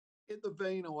in the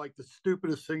vein of like the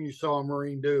stupidest thing you saw a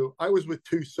Marine do. I was with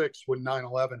 2-6 when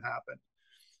 9/11 happened.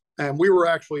 And we were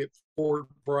actually at Fort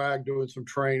Bragg doing some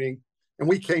training. And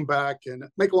we came back, and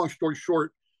make a long story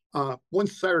short, one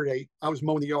Saturday, I was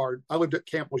mowing the yard. I lived at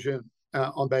Campbell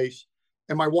on base.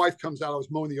 And my wife comes out. I was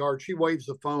mowing the yard. She waves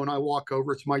the phone. I walk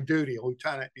over. It's my duty, a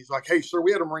lieutenant. He's like, "Hey, sir,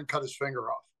 we had a Marine cut his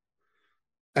finger off.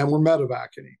 And we're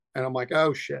medevacing him." And I'm like,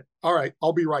 "Oh, shit. All right,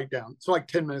 I'll be right down." It's like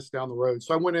 10 minutes down the road.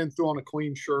 So I went in, threw on a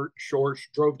clean shirt, shorts,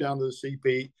 drove down to the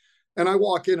CP. And I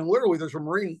walk in, and literally there's a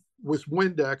Marine with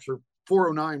Windex or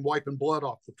 409 wiping blood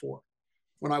off the floor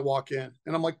when I walk in.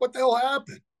 And I'm like, "What the hell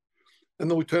happened?"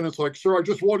 And the lieutenant's like, "Sir, I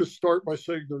just want to start by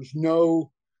saying there's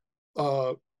no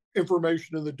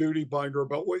information in the duty binder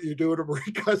about what you do to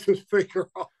Marine cuts his finger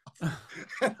off."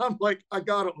 And I'm like, "I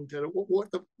got it, Lieutenant.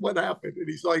 What happened?" And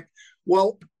he's like,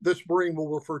 "Well, this Marine will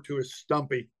refer to as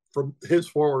Stumpy from his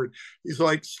forward." He's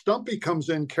like, "Stumpy comes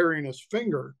in carrying his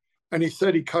finger, and he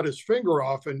said he cut his finger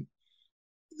off. And,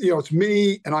 it's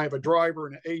me, and I have a driver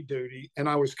and an A duty." And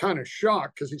I was kind of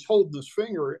shocked because he's holding his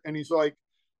finger. And he's like,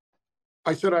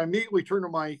 I said, I immediately turned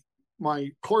to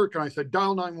my clerk and I said,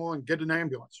 "Dial 911, get an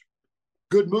ambulance."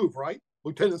 Good move, right?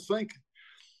 Lieutenant's thinking.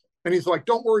 And he's like,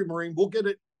 "Don't worry, Marine, we'll get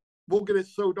it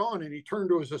sewed on." And he turned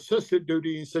to his assistant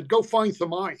duty and he said, "Go find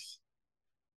some ice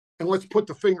and let's put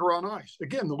the finger on ice."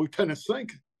 Again, the lieutenant's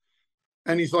thinking.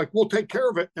 And he's like, "We'll take care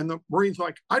of it." And the Marine's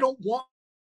like, "I don't want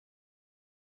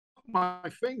my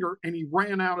finger." And he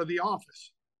ran out of the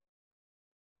office.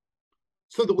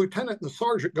 So the lieutenant and the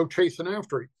sergeant go chasing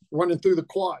after him, running through the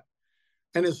quad.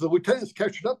 And as the lieutenant's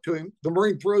catching up to him, the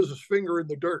Marine throws his finger in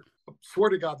the dirt. I swear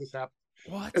to God this happened.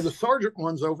 What? And the sergeant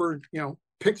runs over and,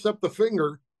 picks up the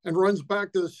finger and runs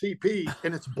back to the CP,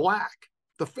 and it's black.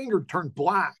 The finger turned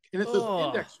black, and it's his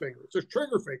index finger. It's his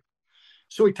trigger finger.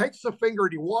 So he takes the finger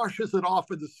and he washes it off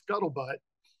in the scuttlebutt,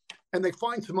 and they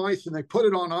find some ice and they put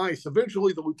it on ice.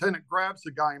 Eventually, the lieutenant grabs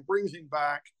the guy and brings him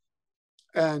back,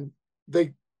 and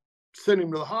they send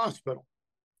him to the hospital.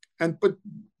 But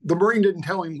the Marine didn't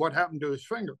tell him what happened to his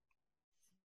finger.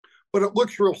 But it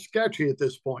looks real sketchy at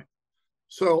this point.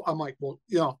 So I'm like, "Well,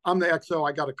 I'm the XO.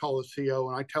 I got to call the CO."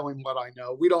 And I tell him what I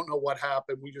know. We don't know what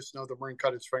happened. We just know the Marine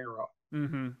cut his finger off.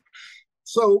 Mm-hmm.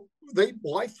 So they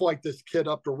lifelike this kid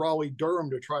up to Raleigh,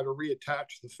 Durham to try to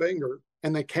reattach the finger,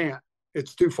 and they can't.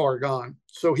 It's too far gone.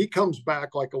 So he comes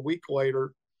back like a week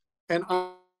later, and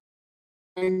I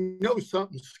know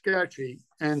something's sketchy.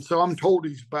 And so I'm told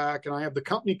he's back, and I have the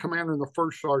company commander and the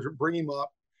first sergeant bring him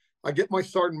up. I get my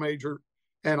sergeant major,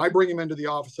 and I bring him into the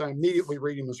office. I immediately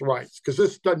read him his rights because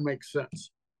this doesn't make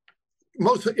sense.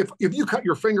 If you cut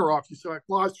your finger off, you say, like,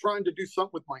 "Well, I was trying to do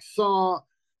something with my saw."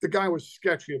 The guy was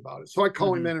sketchy about it. So I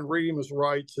call him in and read him his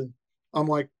rights. And I'm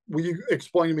like, "Will you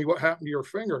explain to me what happened to your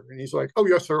finger?" And he's like, "Oh,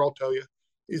 yes, sir, I'll tell you."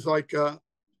 He's like,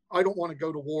 "I don't want to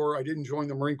go to war. I didn't join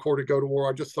the Marine Corps to go to war.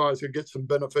 I just thought I was going to get some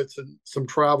benefits and some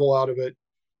travel out of it."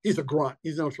 He's a grunt.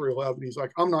 He's no 311. He's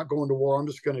like, "I'm not going to war. I'm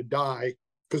just going to die,"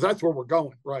 because that's where we're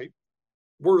going, right?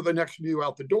 We're the next view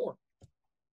out the door.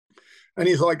 And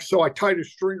he's like, "So I tied a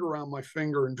string around my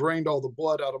finger and drained all the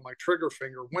blood out of my trigger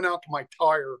finger, went out to my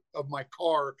tire of my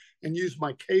car and used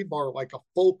my K-bar like a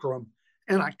fulcrum,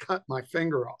 and I cut my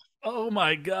finger off." Oh,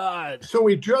 my God. So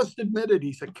he just admitted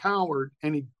he's a coward,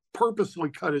 and he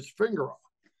purposely cut his finger off.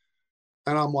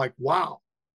 And I'm like, "Wow.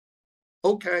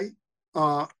 Okay."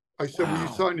 I said, "Will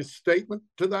you sign a statement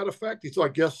to that effect?" He's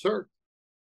like, "Yes, sir."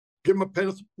 Give him a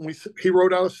pen. He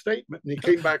wrote out a statement, and he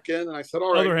came back in, and I said,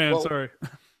 "All right, Other hand, sorry.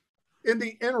 In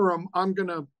the interim, I'm going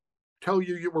to tell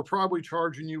you, we're probably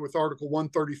charging you with Article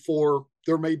 134.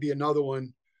 There may be another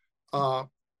one.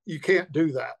 You can't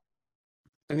do that."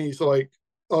 And he's like,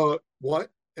 "What?"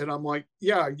 And I'm like,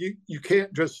 "Yeah, you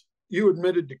can't just, you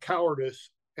admitted to cowardice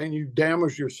and you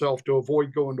damaged yourself to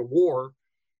avoid going to war.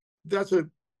 That's a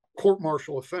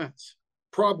court-martial offense,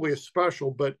 probably a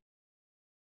special, but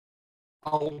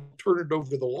I'll turn it over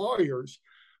to the lawyers."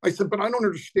 I said, "But I don't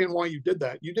understand why you did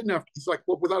that. You didn't have to." He's like,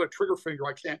 "Well, without a trigger finger,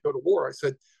 I can't go to war." I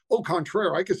said, "Au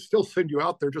contraire, I could still send you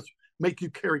out there, just make you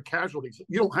carry casualties.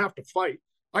 You don't have to fight.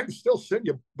 I can still send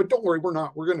you, but don't worry, we're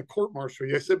going to court martial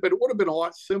you." I said, "But it would have been a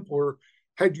lot simpler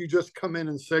had you just come in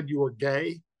and said you were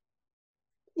gay,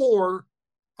 or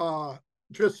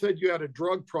just said you had a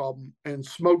drug problem and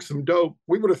smoked some dope.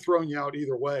 We would have thrown you out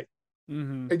either way.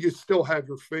 And you still have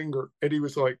your finger." And he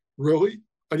was like, "Really?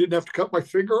 I didn't have to cut my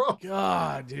finger off?"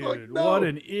 God, dude, like, no. What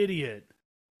an idiot.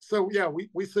 So, yeah,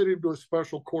 we sent him to a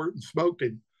special court and smoked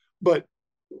him. But,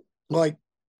 like,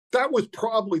 that was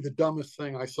probably the dumbest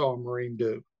thing I saw a Marine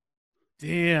do.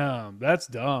 Damn, that's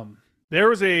dumb. There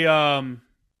was a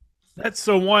That's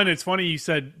so one. It's funny you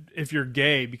said if you're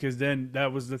gay because then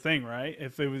that was the thing, right?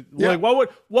 If it was Yeah. like,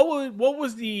 what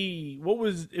was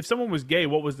if someone was gay,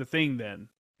 what was the thing then?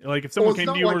 Like if Well, someone it's came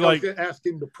to not you and like were I was like, going to ask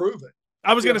him to prove it.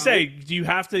 I was You gonna know, say, do you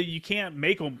have to? You can't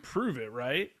make them prove it,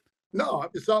 right? no,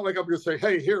 it's not like I'm going to say,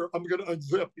 "Hey, here, I'm going to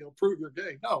unzip, prove you're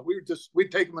gay." No,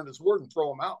 we'd take him at his word and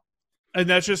throw him out. And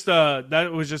that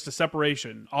was just a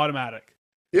separation, automatic.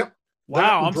 Yep, that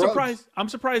Wow, and I'm drugs. surprised. I'm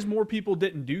surprised more people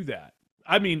didn't do that.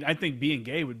 I mean, I think being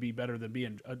gay would be better than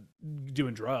being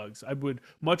doing drugs. I would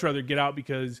much rather get out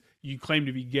because you claim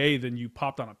to be gay than you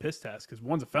popped on a piss test because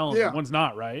one's a felony, Yeah, one's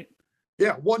not, right?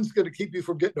 yeah. One's going to keep you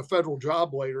from getting a federal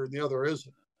job later, and the other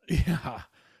isn't. Yeah, Yeah.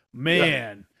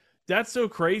 man, that's so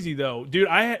crazy though, dude.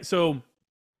 So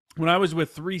when I was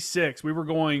with 3-6, we were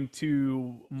going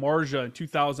to Marja in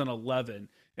 2011,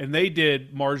 and they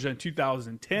did Marja in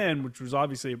 2010, which was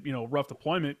obviously a rough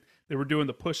deployment. They were doing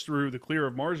the push through the clear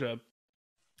of Marja,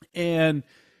 and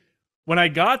when I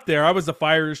got there, I was the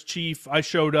fires chief. I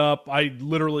showed up. I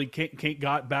literally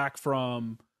got back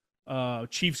from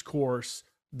Chief's course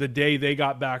the day they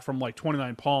got back from like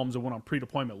 29 Palms and went on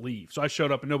pre-deployment leave. So I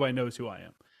showed up and nobody knows who I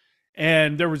am.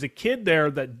 And there was a kid there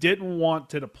that didn't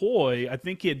want to deploy. I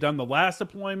think he had done the last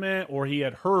deployment or he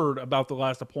had heard about the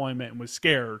last deployment and was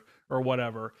scared or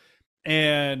whatever.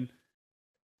 And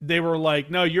they were like,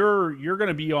 "No, you're going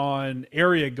to be on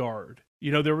area guard."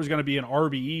 There was going to be an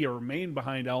RBE or main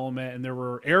behind element, and there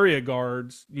were area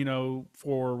guards,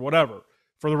 for whatever,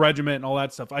 for the regiment and all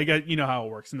that stuff. I get, how it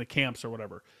works in the camps or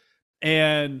whatever.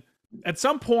 And at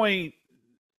some point,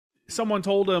 someone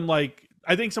told him, like,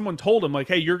 I think someone told him, like,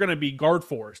 "Hey, you're going to be guard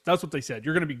force." That's what they said.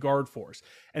 You're going to be guard force.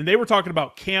 And they were talking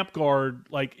about camp guard,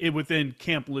 like within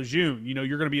Camp Lejeune.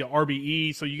 You're going to be an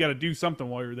RBE, so you got to do something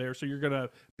while you're there. So you're going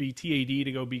to be TAD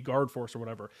to go be guard force or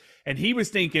whatever. And he was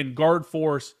thinking guard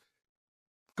force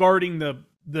guarding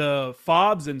the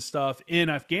fobs and stuff in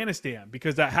Afghanistan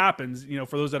because that happens.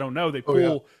 For those that don't know, Oh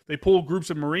yeah. they pull groups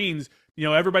of Marines.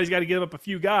 Everybody's got to give up a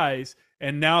few guys,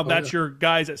 and now Oh that's yeah. your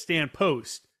guys that stand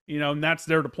post. And that's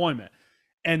their deployment.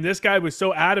 And this guy was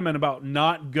so adamant about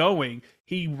not going,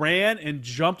 he ran and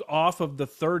jumped off of the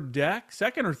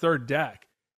second or third deck.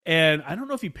 And I don't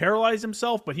know if he paralyzed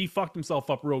himself, but he fucked himself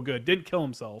up real good. Didn't kill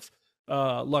himself,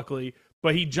 luckily.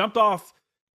 But he jumped off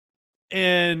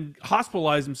and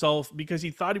hospitalized himself because he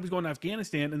thought he was going to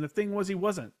Afghanistan. And the thing was, he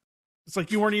wasn't. It's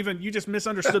like you just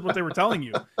misunderstood what they were telling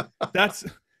you.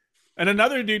 And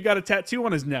another dude got a tattoo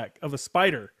on his neck of a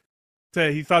spider.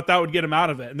 He thought that would get him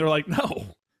out of it. And they're like,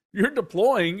 "No. You're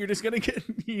deploying. You're just going to get,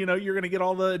 you're going to get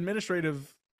all the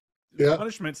administrative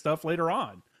punishment stuff later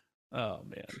on." Oh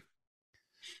man.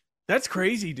 That's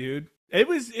crazy, dude.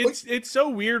 It's so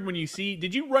weird when you see,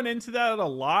 did you run into that a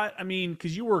lot? I mean,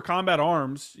 cause you were combat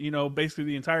arms, basically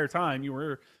the entire time you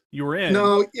were in.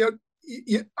 No,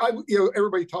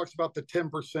 everybody talks about the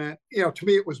 10%. To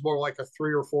me, it was more like a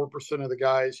 3 or 4% of the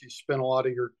guys you spend a lot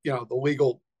of your, the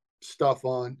legal stuff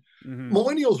on. Mm-hmm.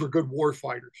 Millennials are good war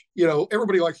fighters.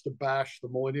 Everybody likes to bash the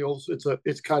millennials.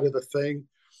 It's kind of the thing.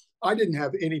 I didn't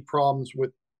have any problems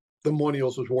with the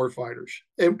millennials as war fighters.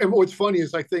 And what's funny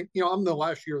is I think, I'm the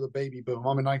last year of the baby boom.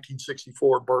 I'm a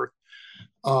 1964 birth.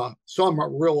 So I'm a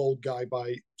real old guy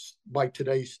by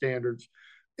today's standards.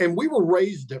 And we were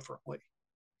raised differently.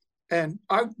 And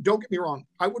I don't get me wrong,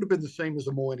 I would have been the same as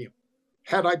a millennial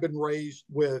had I been raised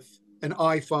with an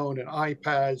iPhone and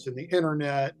iPads and the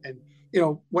internet. And,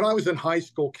 when I was in high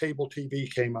school, cable TV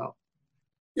came out.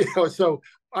 So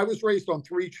I was raised on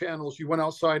 3 channels. You went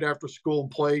outside after school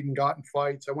and played and got in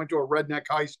fights. I went to a redneck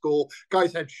high school.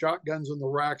 Guys had shotguns in the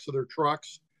racks of their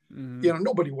trucks. Mm-hmm.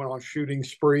 Nobody went on shooting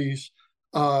sprees.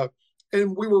 And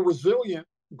we were a resilient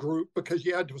group because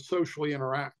you had to socially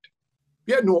interact.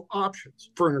 You had no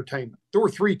options for entertainment. There were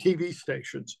 3 TV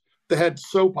stations that had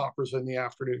soap operas in the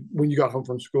afternoon when you got home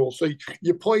from school. So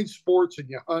you played sports and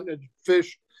you hunted,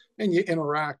 fished, and you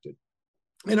interacted.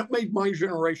 And it made my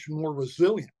generation more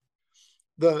resilient.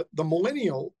 The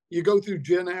millennial, you go through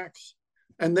Gen X,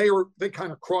 and they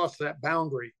kind of cross that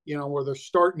boundary, where they're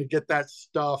starting to get that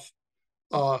stuff.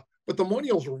 But the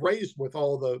millennials are raised with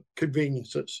all the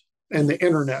conveniences and the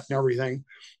internet and everything.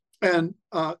 And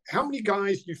how many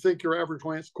guys do you think your average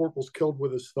Lance Corporal's killed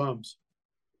with his thumbs?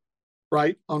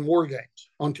 Right? On war games,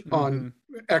 on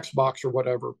Xbox or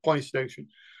whatever, PlayStation.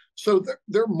 So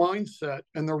their mindset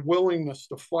and their willingness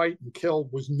to fight and kill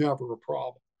was never a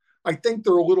problem. I think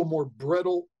they're a little more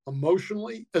brittle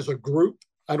emotionally as a group.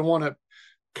 I don't want to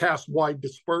cast wide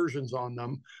dispersions on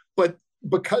them, but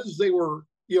because they were,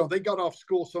 they got off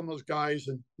school, some of those guys,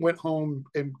 and went home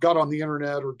and got on the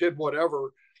internet or did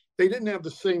whatever, they didn't have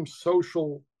the same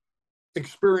social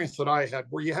experience that I had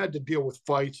where you had to deal with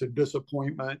fights and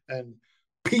disappointment and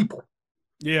people.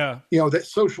 Yeah. That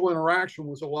social interaction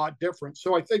was a lot different.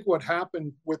 So I think what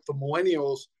happened with the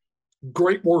millennials,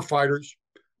 great war fighters,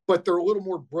 but they're a little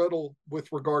more brittle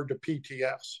with regard to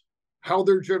PTS. How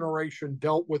their generation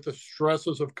dealt with the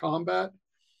stresses of combat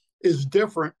is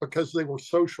different because they were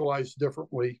socialized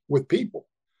differently with people.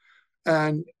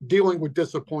 And dealing with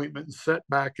disappointment and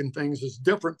setback and things is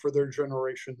different for their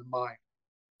generation than mine.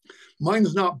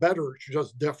 Mine's not better, it's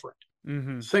just different.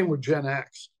 Mm-hmm. Same with Gen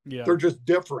X. Yeah. They're just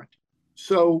different.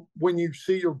 So when you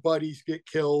see your buddies get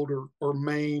killed or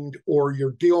maimed, or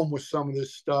you're dealing with some of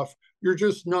this stuff, you're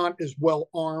just not as well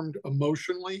armed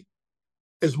emotionally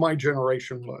as my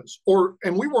generation was.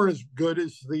 And we weren't as good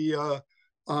as the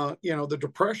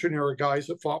Depression era guys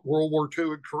that fought World War II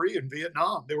and Korea and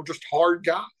Vietnam. They were just hard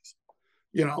guys,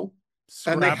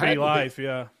 and they had life.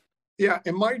 Yeah. Yeah.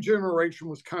 And my generation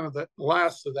was kind of the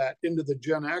last of that into the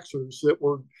Gen Xers that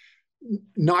were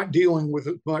not dealing with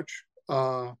as much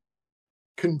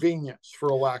convenience, for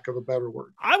a lack of a better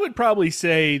word. I would probably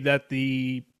say that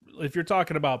if you're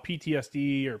talking about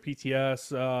PTSD or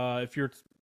PTS,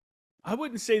 I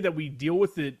wouldn't say that we deal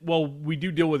with it. Well, we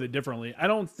do deal with it differently. I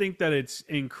don't think that it's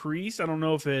increased. I don't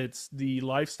know if it's the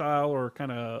lifestyle or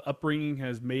kind of upbringing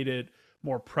has made it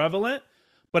more prevalent,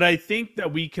 but I think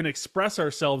that we can express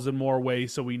ourselves in more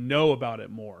ways so we know about it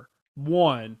more.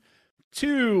 One.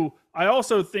 Two, I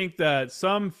also think that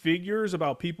some figures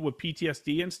about people with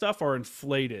PTSD and stuff are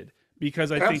inflated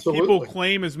because I think people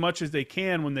claim as much as they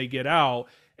can when they get out.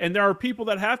 And there are people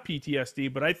that have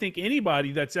PTSD, but I think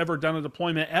anybody that's ever done a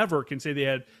deployment ever can say they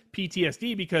had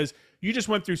PTSD because you just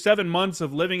went through 7 months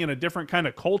of living in a different kind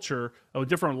of culture, a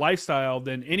different lifestyle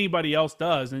than anybody else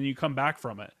does, and you come back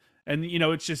from it. And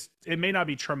it's just, it may not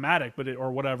be traumatic, but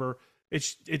or whatever,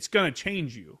 it's going to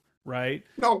change you. Right.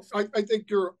 No, I think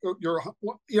you're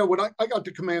when I got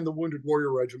to command the Wounded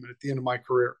Warrior Regiment at the end of my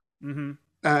career, mm-hmm.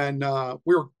 and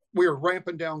we were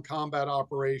ramping down combat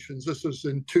operations. This was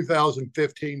in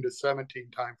 2015 to 17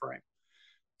 timeframe,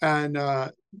 and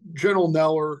General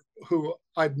Neller, who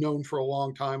I've known for a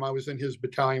long time, I was in his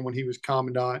battalion when he was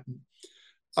commandant.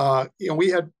 We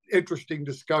had interesting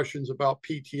discussions about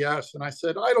PTS, and I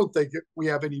said, I don't think we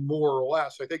have any more or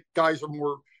less. I think guys are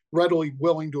more readily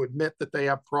willing to admit that they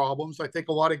have problems. I think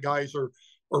a lot of guys are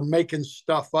making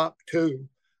stuff up too.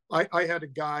 I had a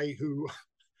guy who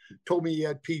told me he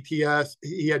had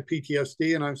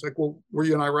PTSD, and I was like, well, were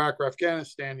you in Iraq or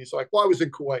Afghanistan? He's like, well, I was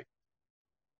in Kuwait.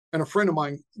 And a friend of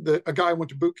mine, a guy I went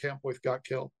to boot camp with, got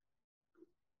killed.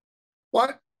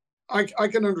 What? I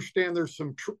can understand there's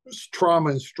some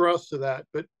trauma and stress to that,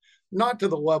 but not to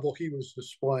the level he was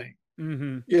displaying.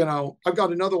 Mm-hmm. I've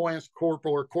got another Lance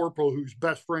Corporal or Corporal whose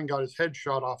best friend got his head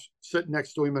shot off sitting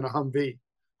next to him in a Humvee.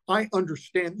 I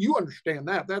understand. You understand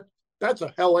that. That's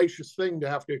a hellacious thing to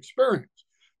have to experience.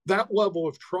 That level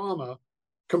of trauma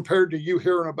compared to you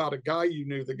hearing about a guy you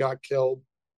knew that got killed.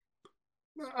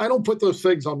 I don't put those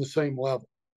things on the same level.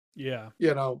 Yeah.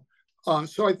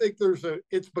 So I think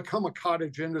it's become a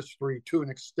cottage industry to an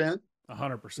extent.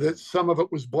 100%. That some of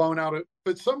it was blown out of,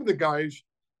 but some of the guys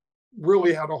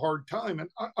really had a hard time. And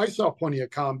I saw plenty of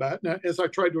combat. And as I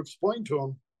tried to explain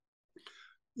to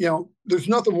them, there's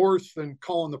nothing worse than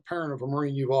calling the parent of a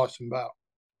Marine you lost in battle.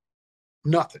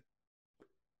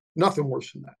 Nothing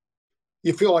worse than that.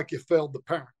 You feel like you failed the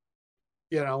parent.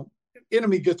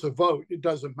 Enemy gets a vote, it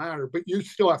doesn't matter, but you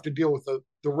still have to deal with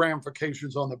the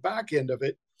ramifications on the back end of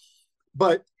it.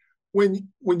 But when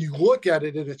you look at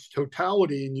it in its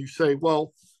totality and you say,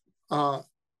 well,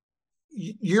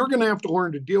 you're going to have to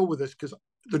learn to deal with this because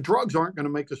the drugs aren't going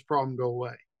to make this problem go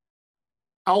away.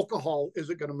 Alcohol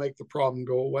isn't going to make the problem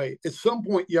go away. At some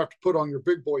point, you have to put on your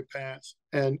big boy pants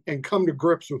and come to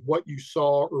grips with what you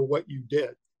saw or what you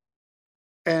did.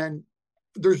 And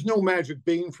there's no magic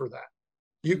bean for that.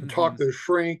 You can talk to the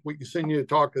shrink. We can send you to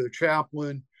talk to the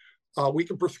chaplain. We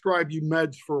can prescribe you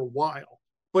meds for a while.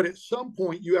 But at some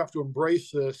point, you have to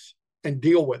embrace this and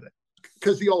deal with it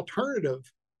because the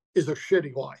alternative is a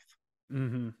shitty life.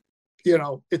 Mm-hmm.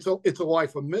 It's a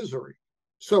life of misery.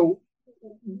 So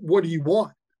what do you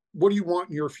want? What do you want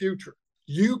in your future?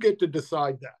 You get to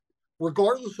decide that.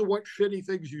 Regardless of what shitty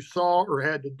things you saw or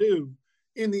had to do,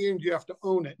 in the end, you have to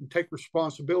own it and take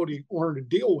responsibility and learn to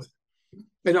deal with it.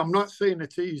 And I'm not saying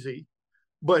it's easy,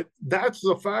 but that's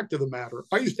the fact of the matter.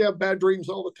 I used to have bad dreams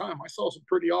all the time. I saw some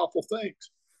pretty awful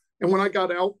things. And when I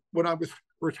got out, when I was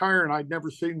retiring, I'd never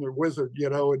seen the wizard,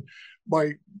 and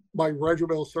my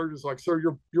regimental surgeon's like, sir,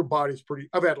 your body's pretty,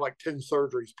 I've had like 10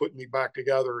 surgeries putting me back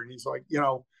together. And he's like,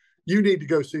 you need to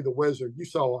go see the wizard. You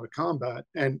saw a lot of combat.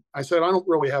 And I said, I don't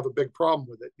really have a big problem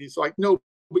with it. And he's like, no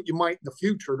but you might in the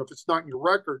future. And if it's not in your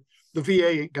record, the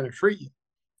VA ain't going to treat you.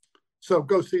 So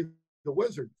go see the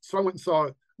wizard. So I went and saw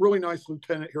a really nice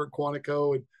lieutenant here at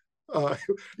Quantico, and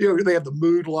they have the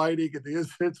mood lighting and the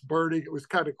incense burning. It was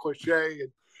kind of cliche,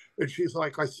 and she's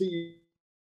like, "I see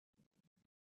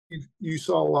you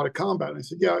saw a lot of combat." And I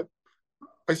said, "Yeah,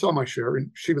 I saw my share."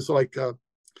 And she was like,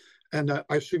 "And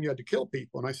I assume you had to kill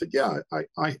people." And I said, "Yeah,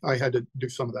 I had to do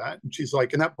some of that." And she's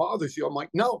like, "And that bothers you?" I'm like,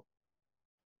 "No."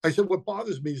 I said, "What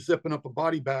bothers me is zipping up a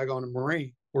body bag on a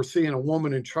Marine, or seeing a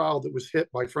woman and child that was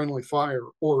hit by friendly fire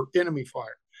or enemy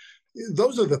fire.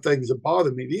 Those are the things that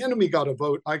bother me. The enemy got a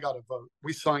vote. I got a vote.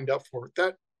 We signed up for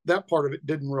it. That part of it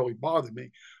didn't really bother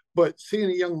me. But seeing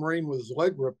a young Marine with his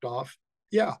leg ripped off,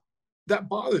 yeah, that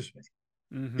bothers me.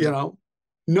 Mm-hmm.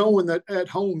 Knowing that at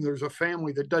home there's a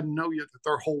family that doesn't know yet that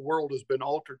their whole world has been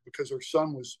altered because their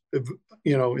son was,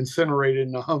 incinerated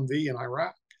in a Humvee in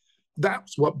Iraq.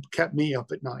 That's what kept me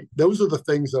up at night. Those are the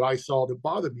things that I saw that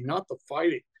bothered me, not the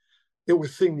fighting. It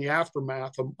was seeing the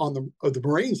aftermath of the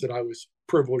Marines that I was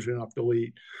privileged enough to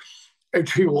lead. And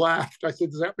she laughed. I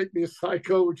said, "Does that make me a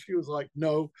psycho?" And she was like,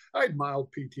 "No, I had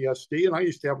mild PTSD, and I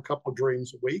used to have a couple of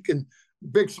dreams a week." And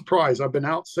big surprise, I've been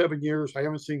out 7 years. I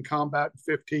haven't seen combat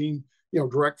in 15,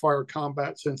 direct fire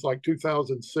combat since like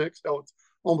 2006. Hell, it's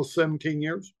almost 17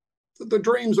 years. The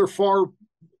dreams are far,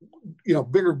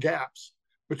 bigger gaps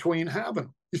between having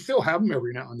them. You still have them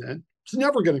every now and then. It's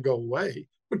never going to go away,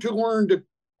 but you learn to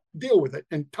deal with it.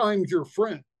 And time's your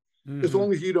friend, as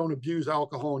long as you don't abuse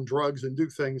alcohol and drugs and do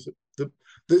things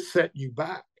that set you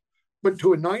back. But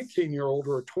to a 19-year-old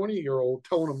or a 20-year-old,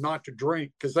 telling them not to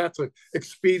drink because that's an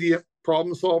expedient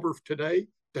problem solver today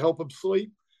to help them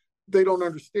sleep, they don't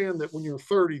understand that when you're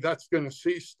 30, that's going to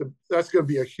cease. That's going to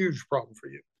be a huge problem for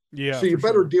you. Yeah. So you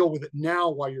better deal with it now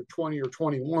while you're 20 or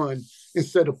 21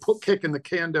 instead of kicking the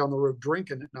can down the road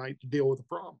drinking at night to deal with the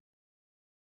problem.